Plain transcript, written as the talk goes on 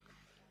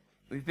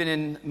We've been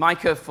in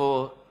Micah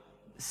for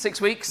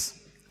 6 weeks,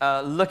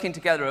 looking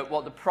together at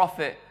what the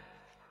prophet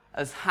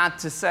has had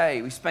to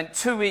say. We spent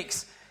 2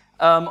 weeks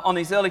on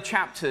these early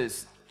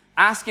chapters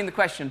asking the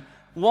question,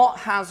 what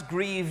has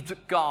grieved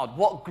God?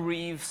 What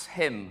grieves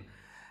him?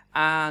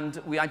 And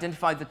we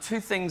identified the two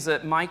things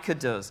that Micah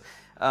does,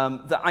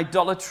 that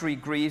idolatry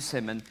grieves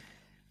him. And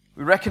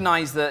we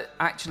recognize that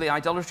actually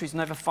idolatry is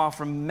never far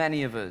from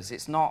many of us.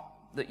 It's not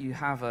that you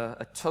have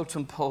a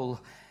totem pole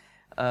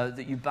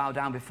that you bow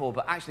down before,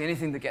 but actually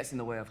anything that gets in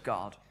the way of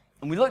God.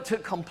 And we looked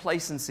at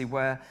complacency,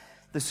 where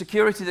the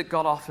security that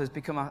God offers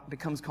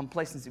becomes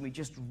complacency. We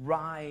just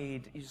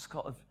ride,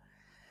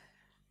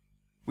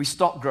 we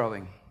stop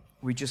growing.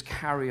 We just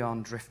carry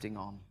on drifting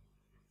on.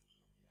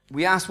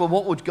 We asked, well,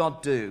 what would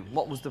God do?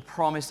 What was the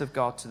promise of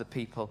God to the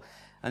people?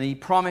 And he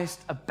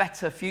promised a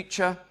better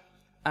future,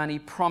 and he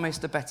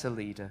promised a better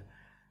leader.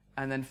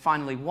 And then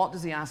finally, what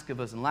does he ask of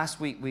us? And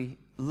last week we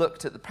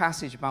looked at the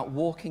passage about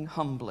walking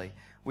humbly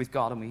with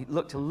God, and we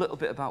looked a little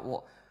bit about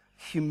what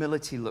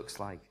humility looks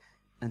like.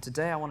 And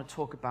today I want to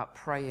talk about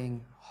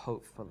praying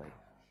hopefully.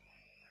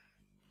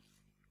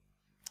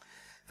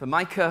 For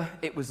Micah,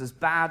 it was as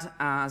bad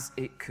as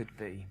it could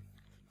be.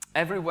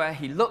 Everywhere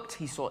he looked,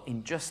 he saw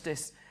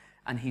injustice,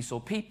 and he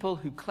saw people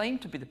who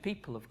claimed to be the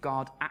people of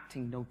God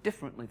acting no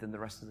differently than the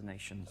rest of the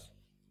nations.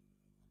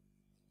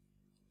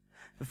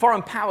 The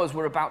foreign powers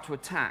were about to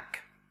attack.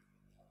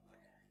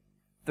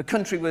 The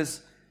country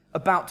was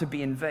about to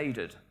be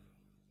invaded.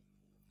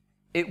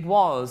 It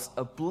was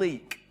a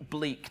bleak,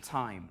 bleak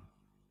time.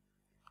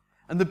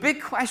 And the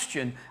big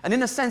question, and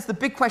in a sense the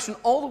big question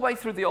all the way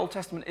through the Old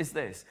Testament is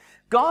this: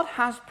 God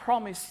has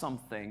promised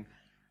something,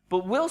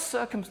 but will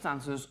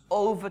circumstances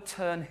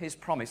overturn his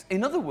promise?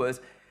 In other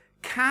words,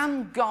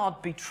 can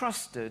God be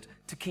trusted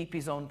to keep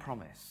his own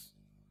promise?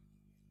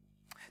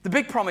 The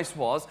big promise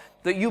was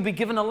that you'll be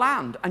given a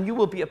land and you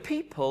will be a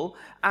people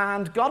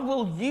and God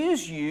will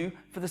use you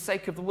for the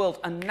sake of the world.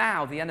 And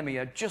now the enemy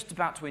are just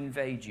about to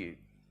invade you.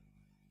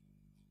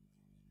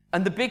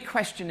 And the big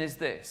question is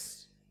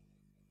this.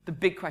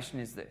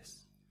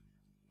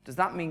 Does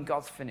that mean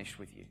God's finished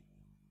with you?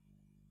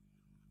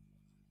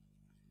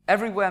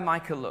 Everywhere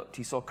Micah looked,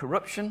 he saw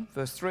corruption,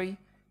 verse 3,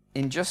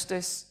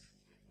 injustice.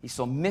 He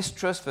saw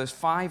mistrust, verse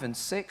 5 and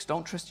 6.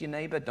 Don't trust your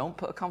neighbor. Don't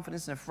put a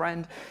confidence in a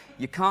friend.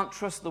 You can't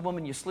trust the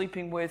woman you're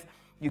sleeping with.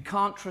 You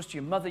can't trust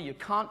your mother. You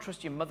can't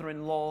trust your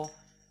mother-in-law.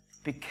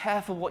 Be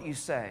careful what you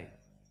say.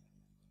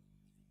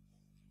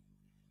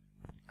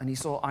 And he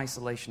saw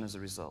isolation as a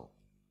result.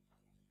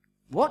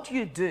 What do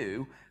you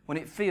do when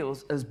it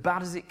feels as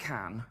bad as it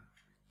can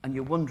and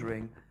you're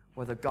wondering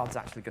whether God's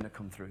actually going to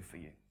come through for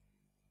you?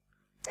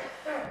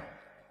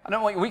 I don't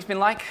know what your week's been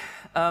like.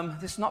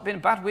 This has not been a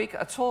bad week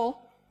at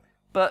all.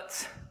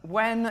 But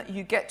when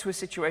you get to a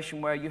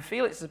situation where you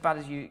feel it's as bad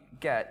as you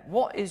get,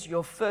 what is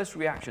your first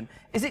reaction?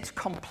 Is it to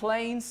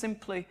complain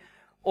simply,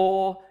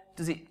 or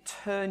does it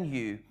turn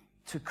you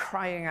to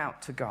crying out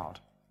to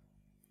God?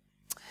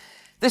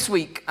 This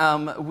week,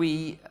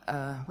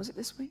 was it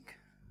this week?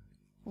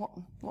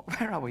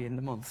 Where are we in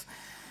the month?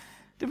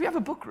 Did we have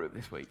a book group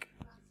this week?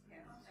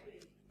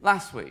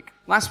 Last week.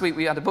 Last week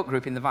we had a book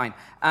group in the Vine.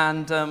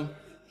 And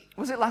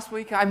was it last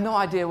week? I have no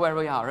idea where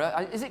we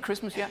are. Is it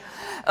Christmas yet?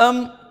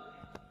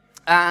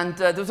 And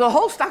there was a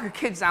whole stack of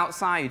kids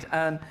outside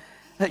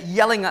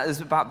yelling at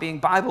us about being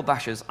Bible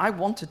bashers. I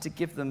wanted to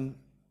give them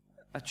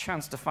a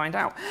chance to find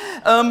out.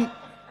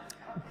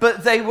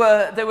 But they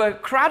were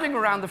crowding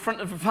around the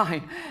front of the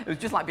Vine. It was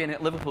just like being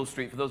at Liverpool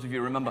Street, for those of you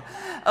who remember.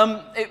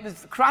 It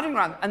was crowding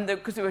around, and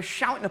because they were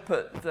shouting up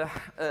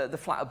at the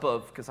flat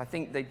above, because I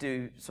think they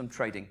do some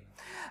trading.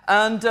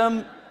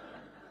 And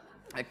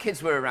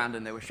kids were around,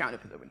 and they were shouting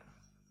up at the window.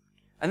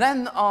 And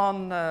then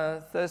on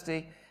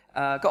Thursday,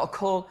 got a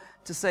call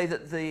to say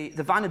that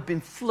the Vine had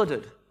been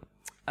flooded.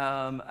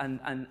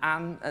 And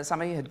Anne,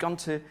 Sammy, had gone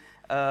to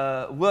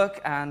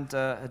work and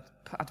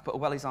had to put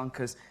her wellies on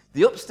because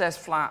the upstairs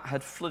flat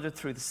had flooded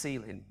through the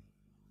ceiling.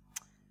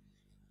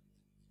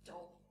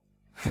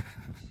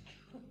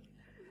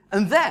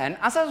 And then,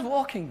 as I was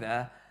walking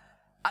there,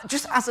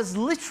 just as I was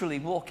literally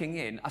walking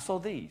in, I saw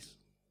these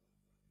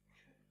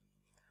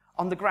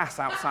on the grass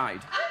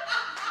outside.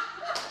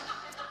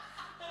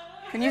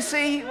 Can you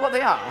see what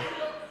they are?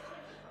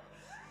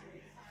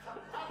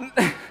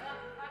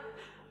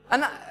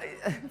 And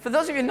for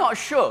those of you not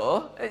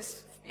sure,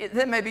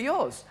 they may be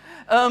yours.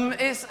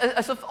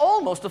 It's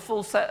almost a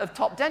full set of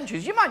top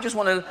dentures. You might just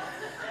want to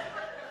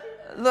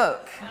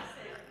look.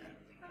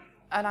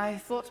 And I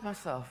thought to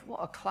myself, what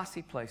a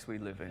classy place we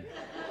live in.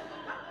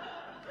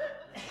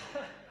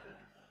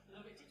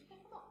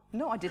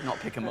 No, I did not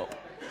pick them up.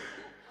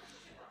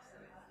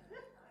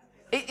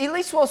 It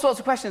leads to all sorts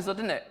of questions, though,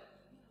 didn't it?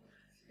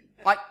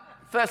 Like,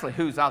 firstly,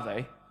 whose are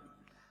they?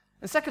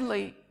 And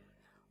secondly,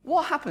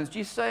 what happens? Do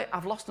you say,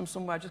 I've lost them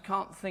somewhere, I just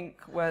can't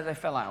think where they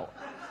fell out?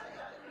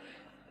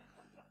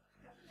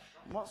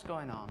 What's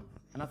going on?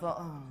 And I thought,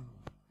 oh.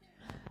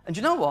 And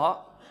you know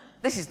what?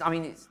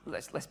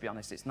 Let's be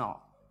honest, it's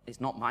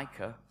not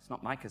Micah. It's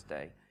not Micah's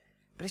day.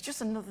 But it's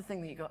just another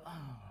thing that you go,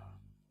 oh.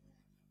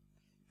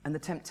 and the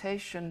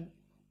temptation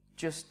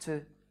just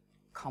to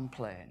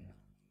complain.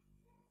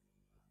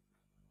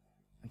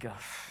 And go,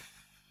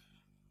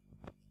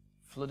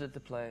 flooded the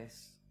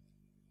place.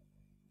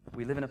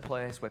 We live in a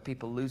place where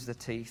people lose their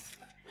teeth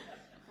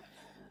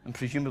and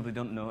presumably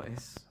don't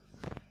notice,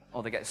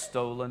 or they get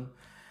stolen.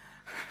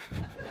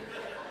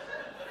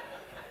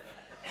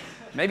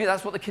 Maybe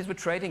that's what the kids were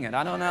trading in.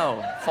 I don't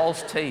know.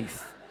 False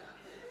teeth.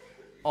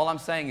 All I'm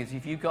saying is,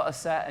 if you've got a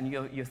set and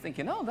you're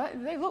thinking, oh,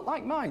 they look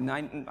like mine,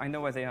 I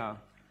know where they are.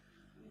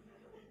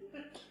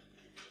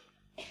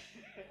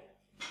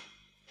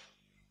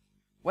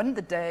 When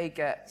the day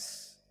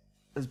gets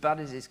as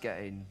bad as it's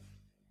getting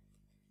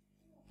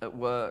at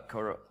work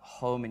or at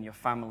home in your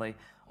family,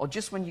 or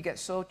just when you get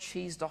so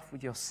cheesed off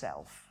with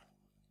yourself,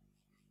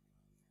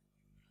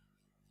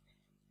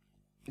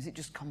 is it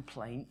just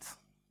complaint?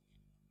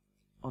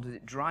 Or does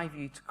it drive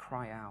you to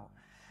cry out?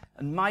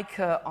 And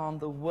Micah, on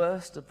the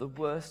worst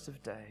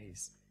of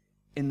days,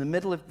 in the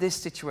middle of this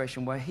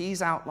situation where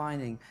he's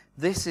outlining,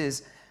 this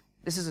is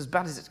as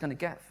bad as it's going to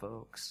get,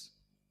 folks.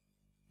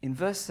 In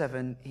verse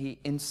 7, he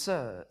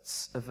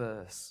inserts a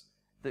verse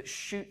that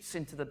shoots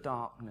into the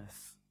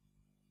darkness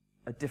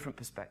a different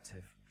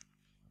perspective.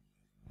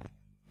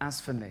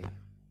 As for me,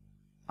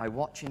 I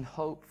watch in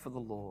hope for the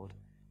Lord.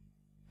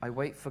 I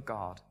wait for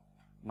God,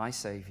 my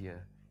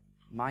Savior.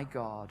 My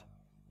God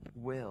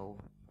will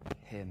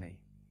hear me.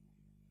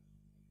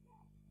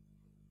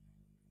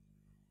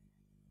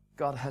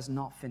 God has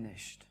not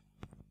finished.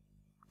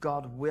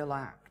 God will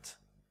act.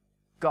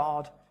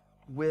 God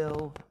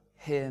will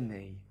hear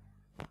me.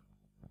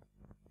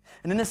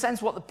 And in a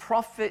sense, what the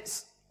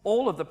prophets,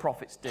 all of the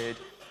prophets did,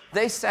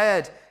 they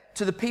said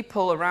to the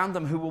people around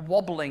them who were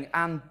wobbling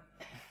and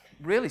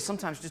really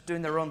sometimes just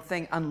doing their own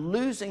thing and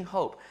losing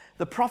hope,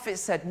 the prophets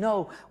said,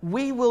 no,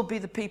 we will be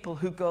the people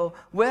who go,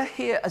 we're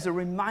here as a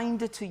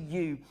reminder to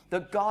you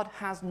that God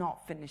has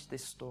not finished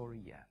this story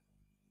yet.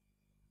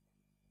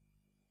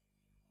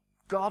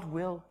 God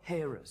will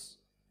hear us.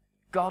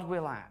 God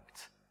will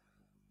act.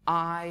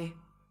 I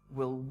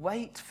will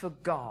wait for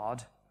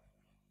God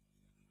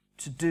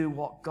to do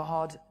what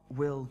God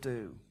will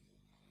do.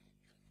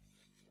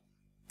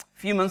 A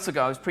few months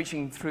ago, I was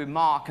preaching through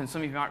Mark, and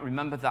some of you might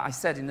remember that I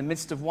said in the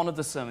midst of one of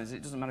the sermons,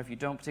 it doesn't matter if you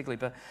don't particularly,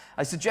 but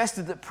I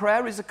suggested that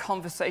prayer is a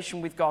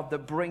conversation with God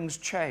that brings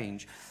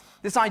change.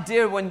 This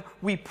idea when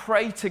we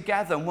pray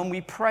together, when we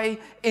pray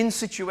in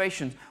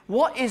situations,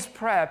 what is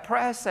prayer?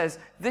 Prayer says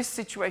this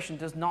situation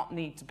does not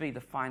need to be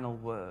the final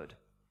word.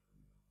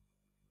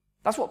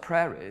 That's what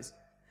prayer is.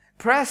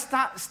 Prayer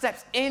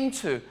steps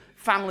into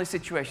family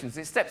situations.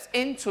 It steps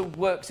into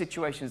work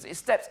situations. It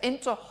steps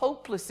into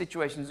hopeless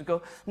situations and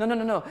go,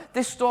 no.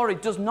 This story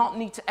does not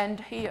need to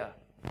end here.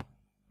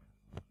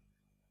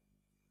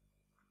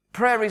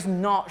 Prayer is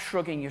not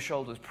shrugging your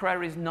shoulders.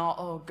 Prayer is not,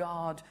 oh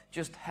God,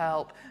 just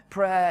help.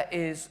 Prayer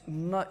is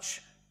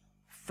much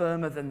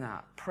firmer than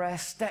that. Prayer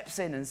steps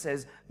in and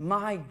says,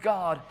 my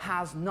God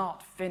has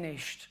not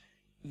finished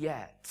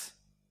yet.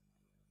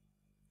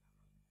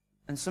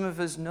 And some of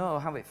us know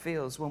how it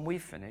feels when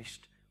we've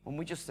finished, when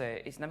we just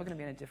say, it's never going to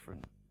be any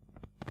different.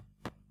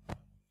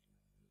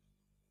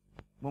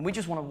 When we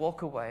just want to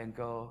walk away and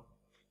go,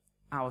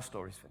 our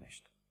story's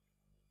finished.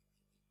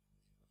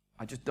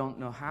 I just don't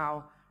know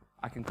how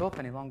I can cope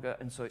any longer,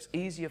 and so it's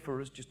easier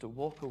for us just to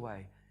walk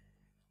away.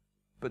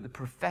 But the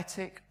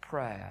prophetic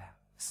prayer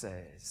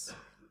says,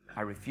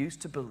 I refuse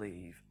to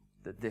believe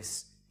that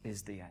this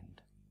is the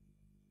end.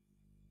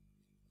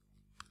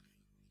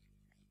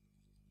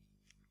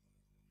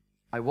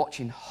 I watch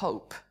in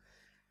hope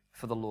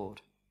for the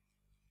Lord.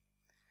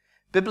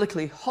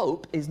 Biblically,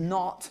 hope is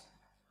not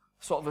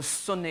sort of a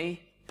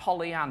sunny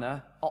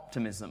Pollyanna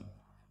optimism.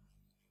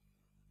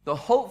 The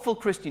hopeful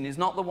Christian is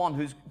not the one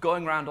who's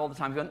going around all the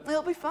time going,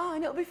 it'll be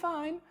fine, it'll be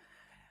fine.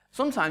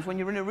 Sometimes when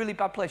you're in a really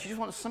bad place, you just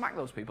want to smack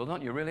those people,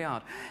 don't you? Really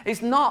hard.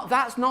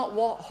 That's not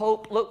what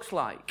hope looks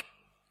like.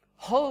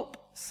 Hope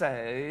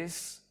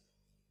says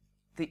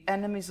the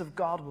enemies of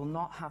God will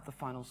not have the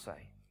final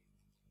say.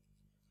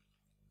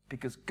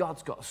 Because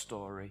God's got a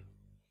story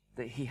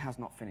that he has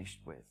not finished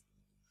with.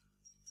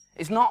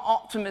 It's not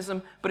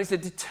optimism, but it's a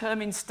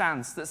determined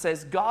stance that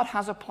says God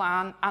has a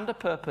plan and a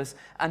purpose,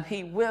 and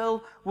he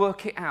will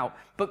work it out.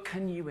 But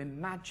can you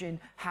imagine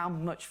how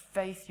much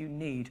faith you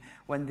need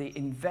when the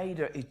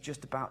invader is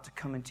just about to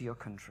come into your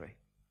country?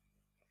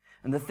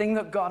 And the thing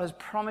that God has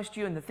promised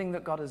you and the thing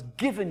that God has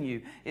given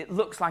you, it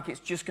looks like it's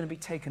just going to be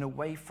taken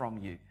away from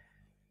you.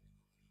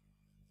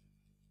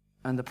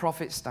 And the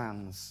prophet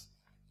stands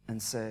and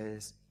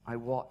says, I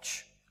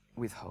watch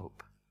with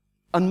hope.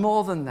 And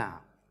more than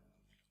that,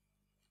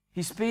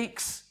 he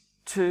speaks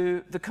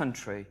to the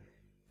country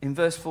in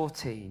verse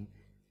 14,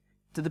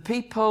 to the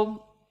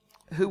people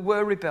who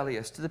were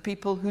rebellious, to the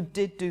people who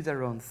did do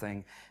their own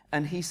thing.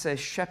 And he says,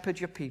 shepherd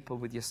your people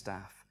with your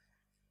staff.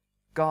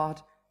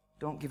 God,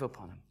 don't give up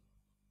on them.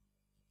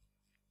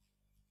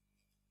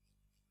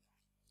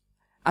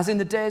 As in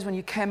the days when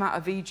you came out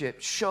of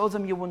Egypt, show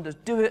them your wonders.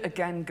 Do it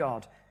again,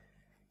 God.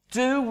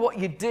 Do what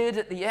you did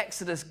at the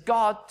Exodus.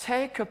 God,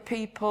 take a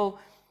people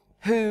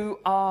who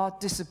are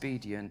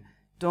disobedient.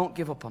 Don't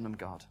give up on them,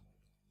 God.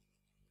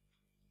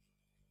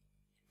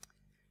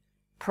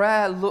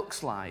 Prayer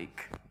looks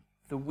like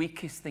the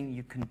weakest thing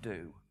you can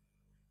do.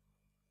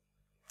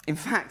 In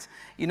fact,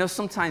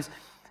 sometimes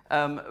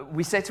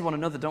we say to one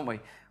another, don't we?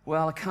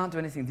 Well, I can't do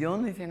anything. The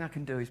only thing I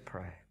can do is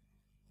pray.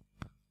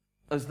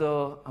 As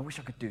though I wish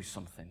I could do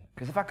something.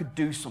 Because if I could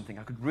do something,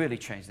 I could really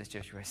change this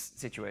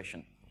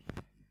situation.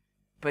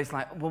 But it's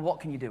like, well, what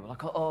can you do?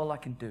 Like, all I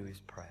can do is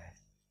pray.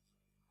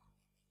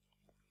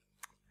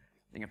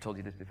 I think I've told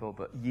you this before,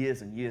 but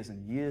years and years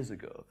and years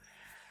ago,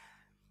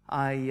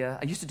 I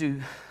used to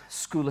do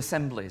school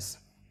assemblies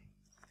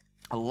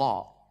a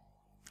lot.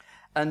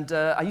 And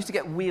I used to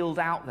get wheeled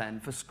out then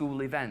for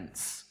school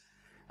events.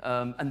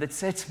 And they'd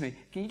say to me,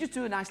 can you just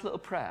do a nice little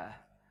prayer?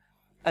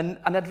 And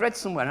I'd read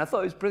somewhere, and I thought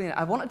it was brilliant.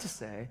 I wanted to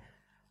say,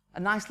 a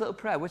nice little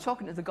prayer. We're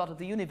talking to the God of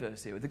the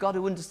universe here, the God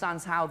who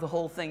understands how the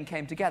whole thing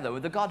came together,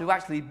 with the God who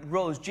actually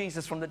rose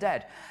Jesus from the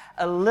dead.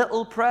 A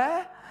little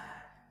prayer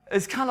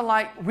is kind of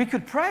like, we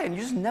could pray, and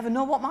you just never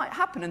know what might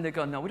happen. And they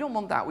go, no, we don't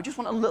want that. We just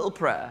want a little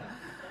prayer.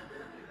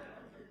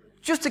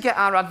 Just to get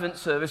our Advent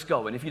service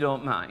going, if you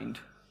don't mind.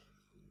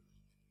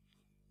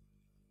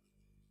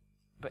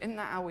 But isn't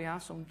that how we are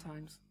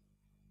sometimes?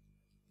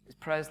 Is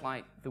prayer's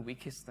like the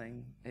weakest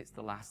thing. It's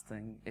the last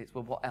thing. It's,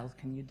 well, what else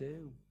can you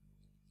do?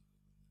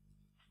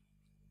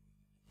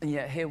 And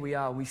yet here we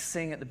are. We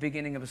sing at the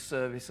beginning of a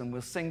service, and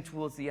we'll sing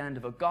towards the end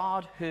of a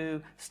God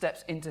who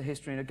steps into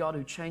history, and a God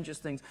who changes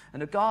things,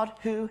 and a God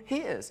who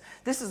hears.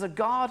 This is a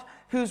God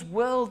whose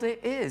world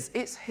it is.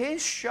 It's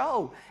his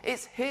show.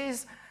 It's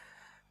his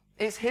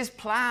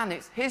plan.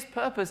 It's his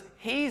purpose.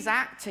 He's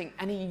acting,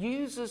 and he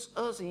uses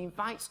us. He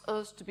invites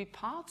us to be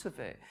part of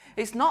it.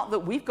 It's not that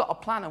we've got a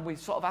plan and we're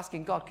sort of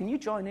asking God, can you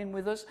join in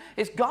with us?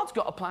 It's God's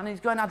got a plan, and he's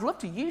going, I'd love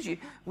to use you.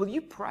 Will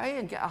you pray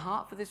and get a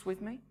heart for this with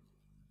me?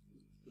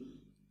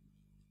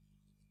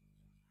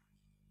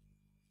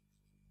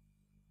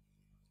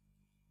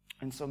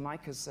 And so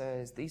Micah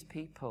says, these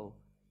people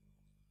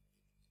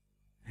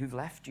who've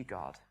left you,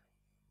 God,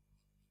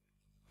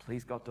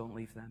 please, God, don't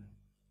leave them.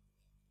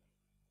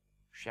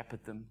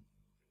 Shepherd them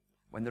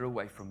when they're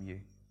away from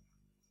you,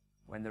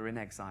 when they're in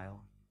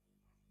exile,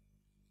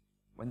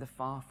 when they're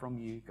far from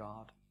you,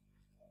 God.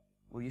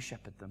 Will you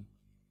shepherd them?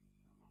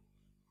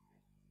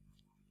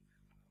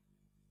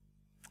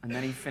 And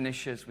then he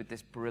finishes with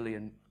this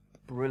brilliant,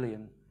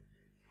 brilliant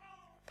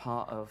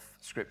part of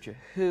Scripture.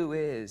 Who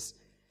is?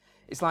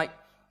 It's like,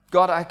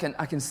 God, I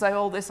can say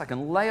all this, I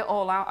can lay it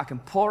all out, I can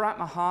pour out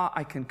my heart,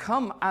 I can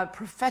come out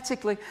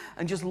prophetically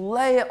and just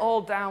lay it all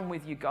down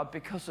with you, God,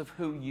 because of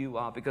who you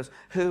are. Because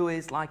who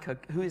is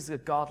a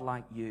God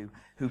like you,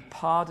 who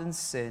pardons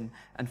sin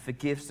and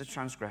forgives the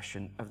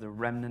transgression of the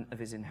remnant of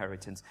his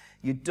inheritance?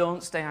 You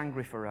don't stay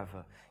angry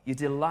forever. You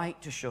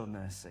delight to show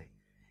mercy.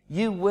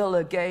 You will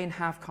again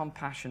have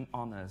compassion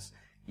on us.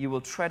 You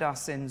will tread our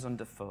sins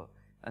underfoot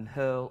and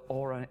hurl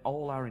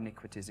all our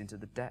iniquities into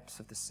the depths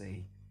of the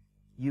sea.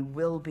 You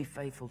will be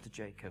faithful to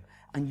Jacob,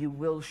 and you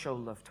will show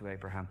love to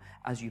Abraham,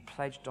 as you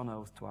pledged on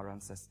oath to our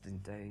ancestors in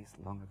days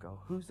long ago.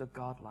 Who's a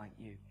God like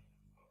you?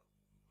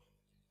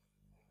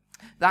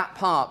 That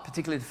part,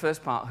 particularly the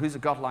first part, who's a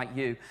God like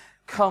you,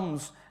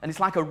 comes, and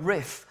it's like a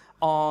riff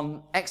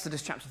on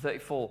Exodus chapter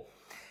 34.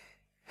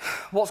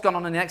 What's gone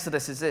on in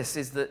Exodus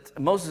is that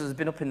Moses has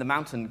been up in the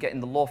mountain getting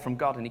the law from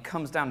God, and he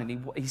comes down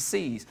and he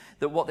sees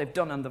that what they've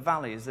done in the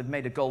valley is they've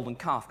made a golden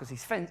calf, because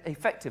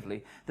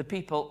effectively the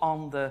people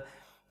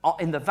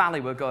in the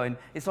valley were going,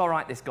 it's all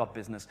right, this God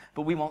business,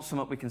 but we want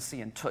something we can see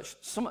and touch,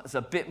 something that's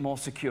a bit more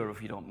secure,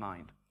 if you don't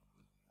mind.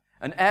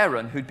 And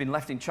Aaron, who'd been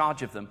left in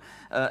charge of them,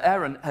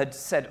 Aaron had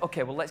said,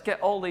 okay, well, let's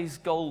get all these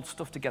gold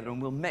stuff together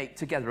and we'll make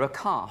together a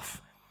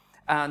calf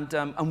and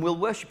we'll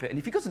worship it. And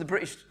if you go to the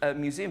British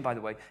Museum, by the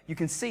way, you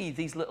can see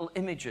these little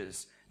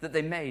images that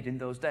they made in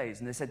those days.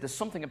 And they said there's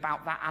something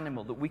about that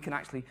animal that we can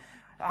actually,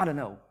 I don't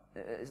know,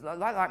 it's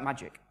like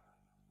magic.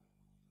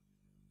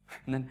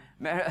 And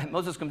then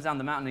Moses comes down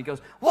the mountain and he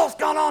goes, what's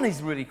gone on?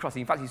 He's really cross.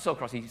 In fact, he's so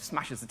cross, he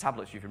smashes the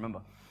tablets, if you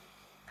remember.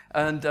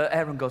 And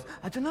Aaron goes,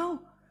 I don't know.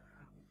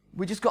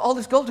 We just got all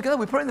this gold together,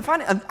 we put it in the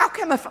fire, and how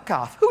came a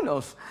calf? Who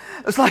knows?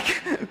 It's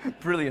like,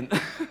 brilliant.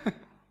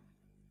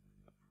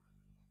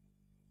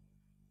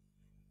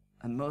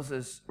 And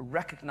Moses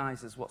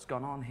recognizes what's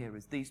gone on here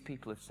is these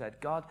people have said,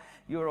 God,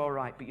 you're all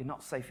right, but you're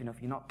not safe enough,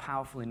 you're not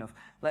powerful enough.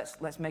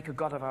 Let's make a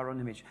God of our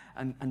own image.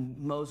 And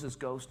Moses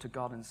goes to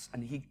God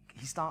and he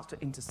starts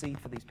to intercede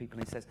for these people.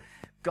 And he says,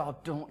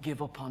 God, don't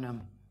give up on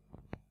them.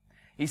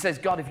 He says,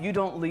 God, if you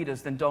don't lead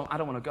us, then I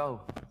don't want to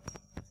go.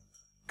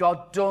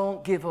 God,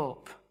 don't give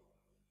up.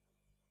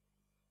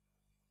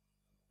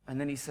 And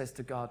then he says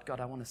to God, God,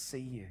 I want to see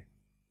you.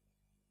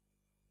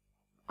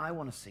 I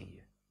want to see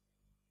you.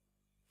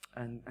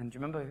 And do you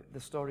remember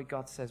the story?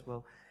 God says,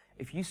 well,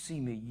 if you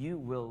see me, you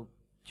will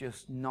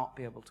just not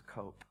be able to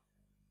cope.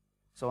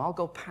 So I'll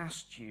go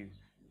past you,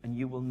 and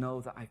you will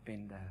know that I've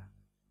been there.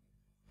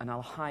 And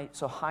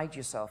hide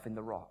yourself in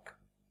the rock.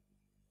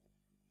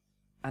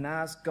 And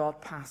as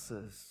God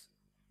passes,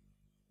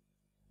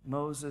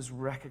 Moses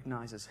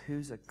recognizes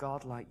who's a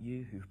God like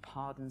you who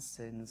pardons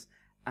sins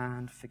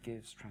and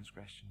forgives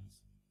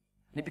transgressions.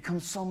 And it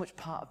becomes so much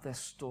part of their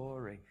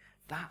story.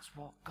 That's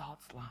what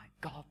God's like.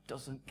 God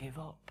doesn't give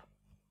up.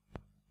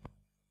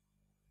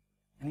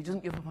 And he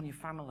doesn't give up on your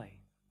family.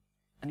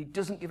 And he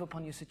doesn't give up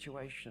on your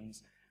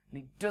situations.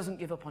 And he doesn't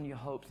give up on your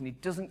hopes. And he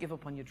doesn't give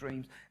up on your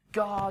dreams.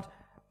 God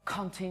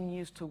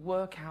continues to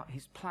work out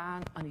his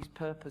plan and his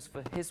purpose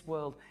for his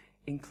world,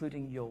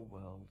 including your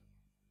world.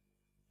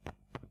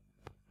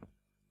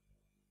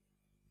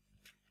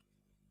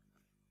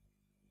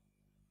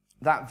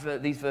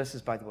 These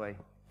verses, by the way,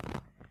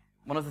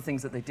 one of the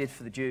things that they did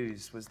for the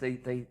Jews was they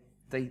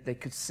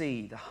could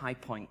see the high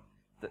point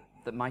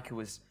that Micah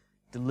was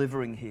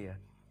delivering here.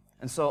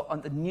 And so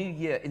on the New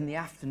Year, in the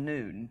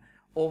afternoon,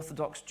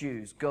 Orthodox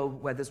Jews go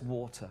where there's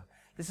water.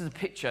 This is a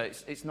picture.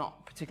 It's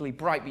not particularly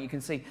bright, but you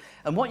can see.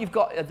 And what you've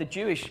got are the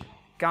Jewish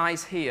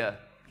guys here.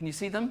 Can you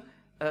see them?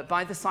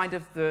 By the side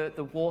of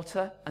the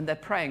water, and they're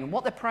praying. And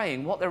what they're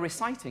praying, what they're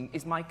reciting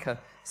is Micah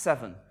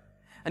 7.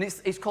 And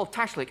it's called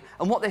Tashlich.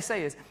 And what they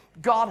say is,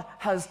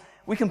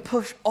 we can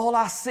push all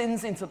our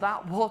sins into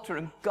that water,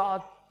 and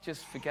God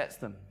just forgets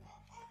them.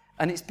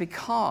 And it's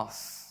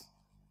because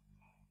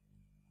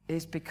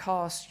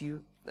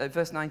you,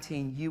 verse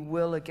 19, you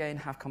will again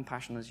have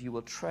compassion as you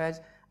will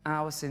tread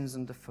our sins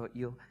underfoot.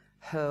 You'll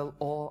hurl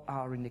all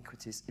our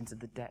iniquities into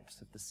the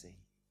depths of the sea.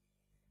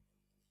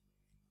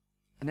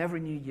 And every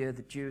new year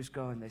the Jews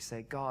go and they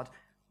say, God,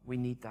 we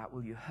need that.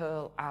 Will you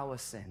hurl our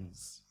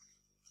sins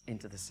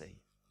into the sea?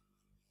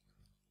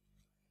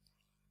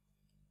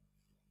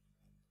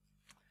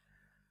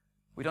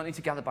 We don't need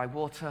to gather by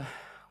water.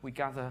 We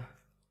gather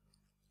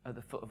at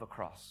the foot of a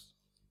cross.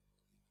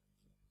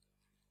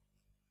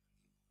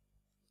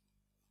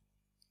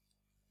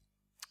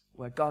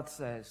 Where God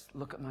says,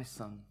 look at my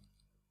son.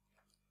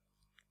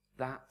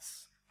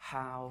 That's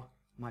how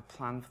my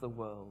plan for the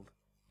world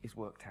is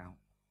worked out.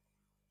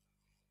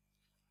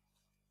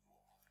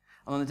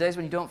 And on the days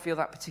when you don't feel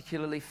that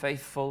particularly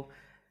faithful,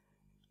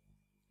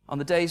 on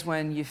the days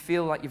when you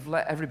feel like you've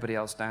let everybody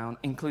else down,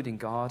 including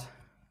God,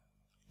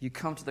 you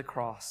come to the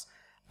cross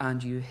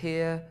and you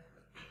hear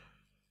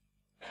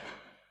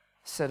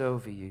said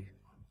over you,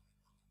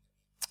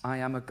 I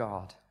am a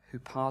God who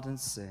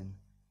pardons sin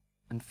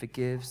and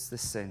forgives the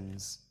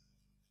sins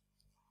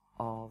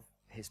of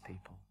his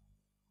people.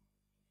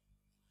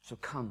 So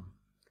come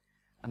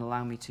and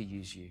allow me to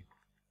use you.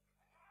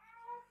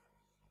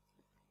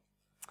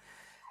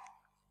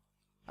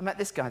 I met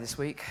this guy this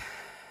week.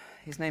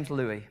 His name's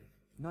Louis.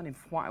 I've known him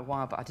for quite a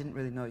while, but I didn't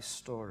really know his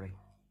story.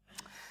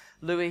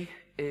 Louis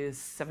is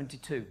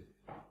 72.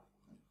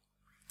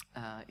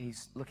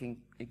 He's looking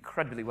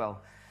incredibly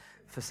well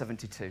for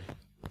 72.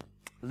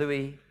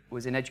 Louis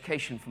was in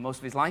education for most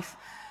of his life,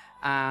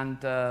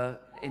 and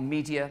in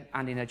media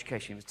and in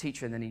education. He was a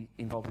teacher, and then he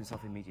involved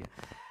himself in media.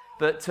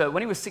 But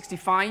when he was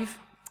 65,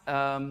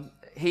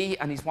 he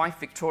and his wife,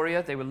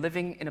 Victoria, they were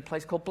living in a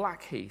place called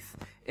Blackheath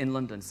in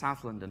London,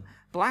 South London.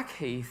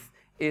 Blackheath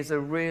is a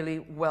really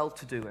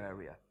well-to-do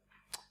area.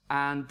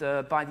 And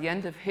by the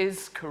end of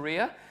his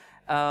career,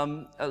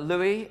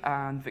 Louis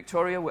and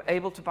Victoria were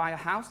able to buy a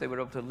house. They were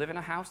able to live in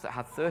a house that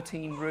had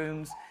 13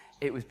 rooms.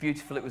 It was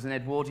beautiful. It was an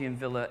Edwardian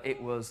villa.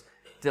 It was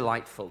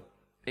delightful.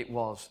 It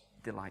was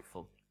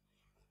delightful.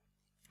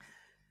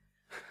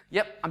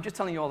 Yep, I'm just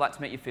telling you all that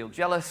to make you feel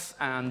jealous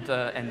and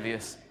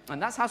envious.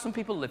 And that's how some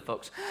people live,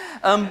 folks.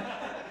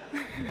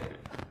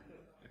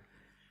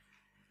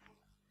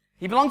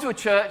 He belonged to a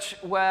church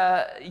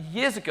where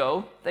years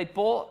ago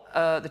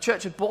the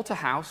church had bought a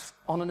house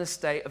on an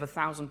estate of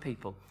 1,000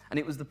 people. And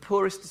it was the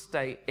poorest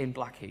estate in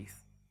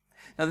Blackheath.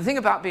 Now, the thing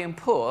about being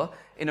poor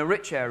in a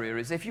rich area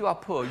is if you are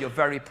poor, you're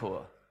very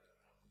poor.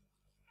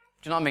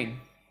 Do you know what I mean?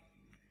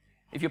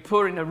 If you're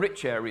poor in a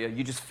rich area,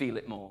 you just feel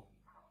it more.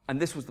 And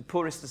this was the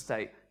poorest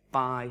estate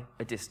by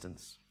a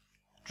distance.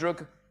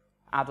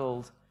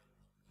 Drug-addled,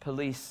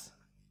 police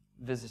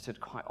visited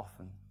quite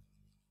often.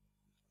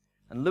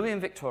 And Louis and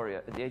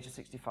Victoria, at the age of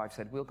 65,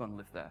 said, we'll go and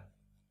live there.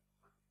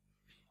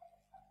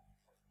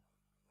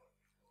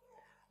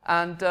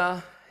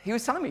 And he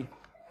was telling me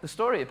the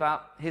story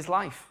about his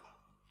life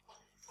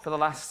for the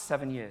last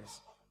 7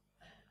 years.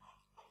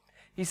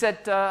 He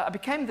said, I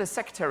became the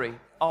secretary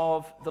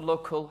of the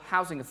local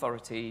housing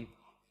authority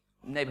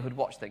neighborhood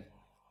watch thing.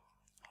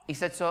 He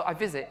said, so I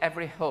visit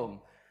every home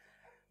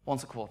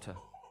once a quarter.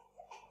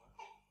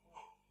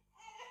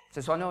 He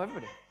said, so I know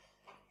everybody.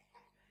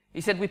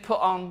 He said, we put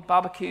on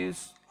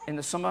barbecues in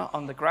the summer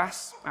on the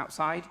grass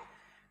outside.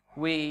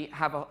 We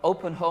have an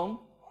open home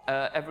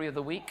every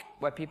other week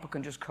where people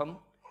can just come.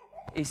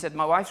 He said,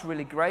 my wife's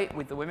really great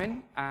with the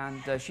women,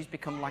 and she's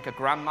become like a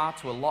grandma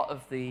to a lot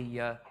of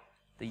the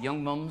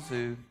young mums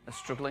who are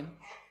struggling.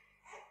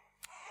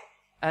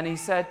 And he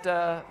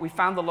said, we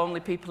found the lonely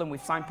people and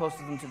we've signposted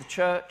them to the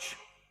church.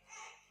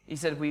 He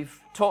said, we've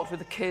talked with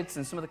the kids,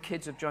 and some of the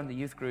kids have joined the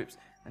youth groups,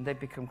 and they've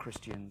become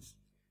Christians.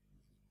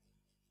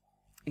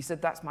 He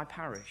said, that's my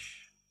parish.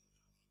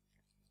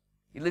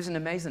 He lives in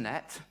a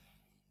maisonette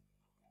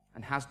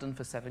and has done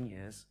for 7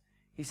 years.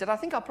 He said, I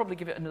think I'll probably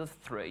give it another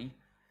 3.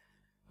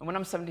 And when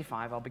I'm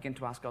 75, I'll begin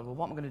to ask God, well,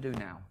 what am I going to do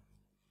now?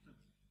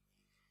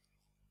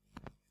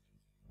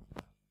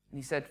 And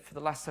he said, for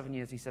the last 7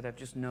 years, he said, I've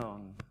just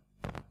known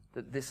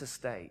that this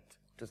estate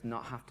does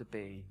not have to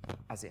be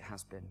as it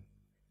has been.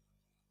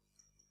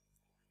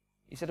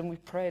 He said, and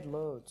we've prayed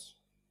loads.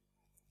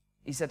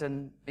 He said,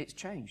 and it's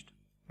changed.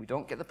 We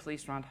don't get the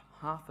police around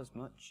half as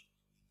much.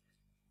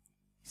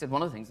 He said,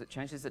 one of the things that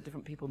changed is that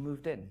different people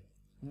moved in,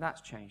 and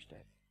that's changed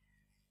it.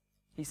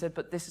 He said,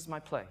 but this is my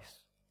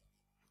place.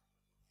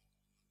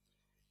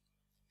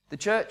 The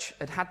church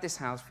had had this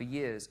house for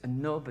years,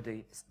 and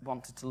nobody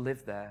wanted to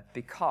live there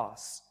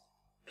because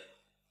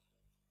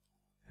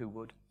who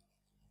would?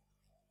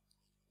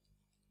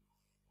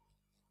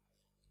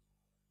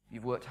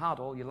 You've worked hard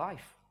all your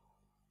life.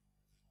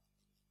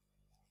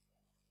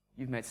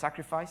 You've made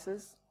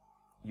sacrifices.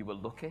 You were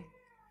lucky.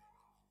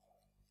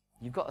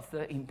 You've got a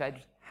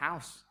 13-bed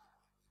house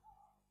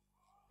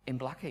in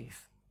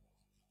Blackheath.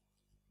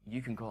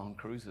 You can go on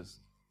cruises.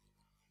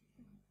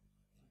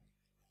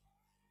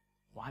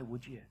 Why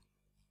would you?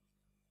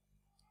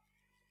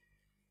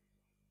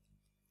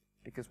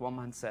 Because one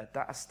man said,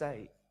 that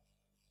estate,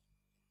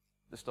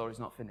 the story's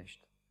not finished.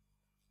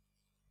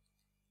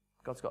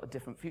 God's got a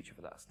different future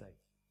for that estate.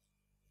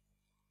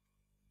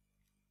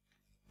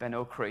 Ben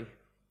Okri,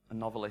 a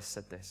novelist,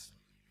 said this: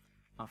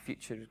 our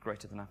future is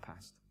greater than our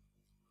past.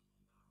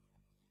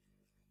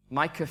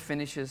 Micah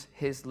finishes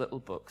his little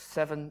book,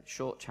 7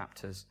 short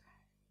chapters,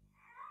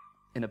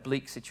 in a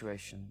bleak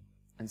situation,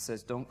 and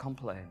says, don't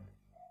complain,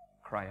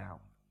 cry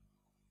out.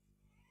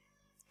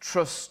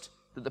 Trust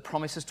that the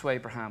promises to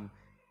Abraham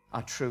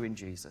are true in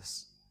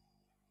Jesus.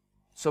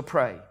 So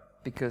pray,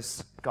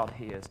 because God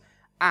hears.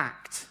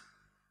 Act,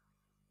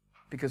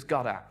 because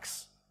God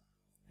acts,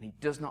 and he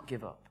does not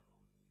give up.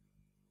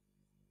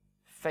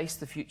 Face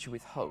the future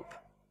with hope,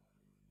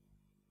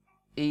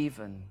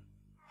 even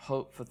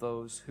hope for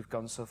those who've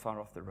gone so far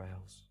off the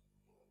rails.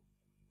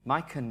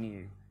 Micah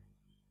knew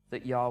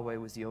that Yahweh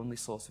was the only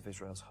source of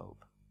Israel's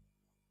hope.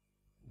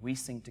 We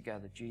sing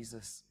together,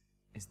 Jesus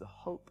is the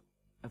hope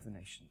of the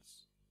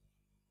nations.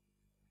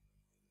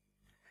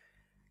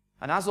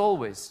 And as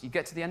always, you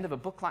get to the end of a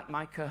book like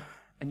Micah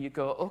and you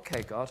go,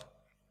 okay, God,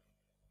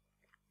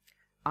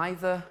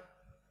 either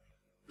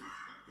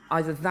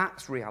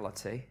that's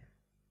reality,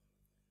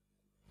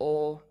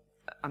 or,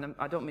 and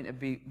I don't mean to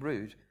be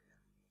rude,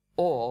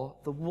 or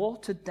the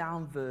watered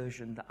down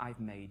version that I've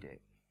made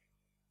it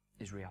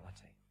is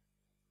reality.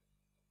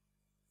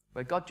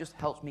 Where God just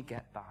helps me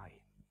get by.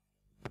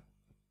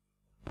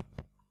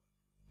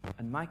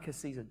 And Micah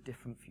sees a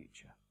different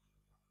future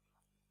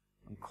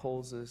and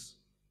calls us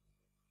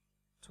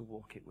to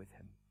walk it with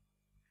him.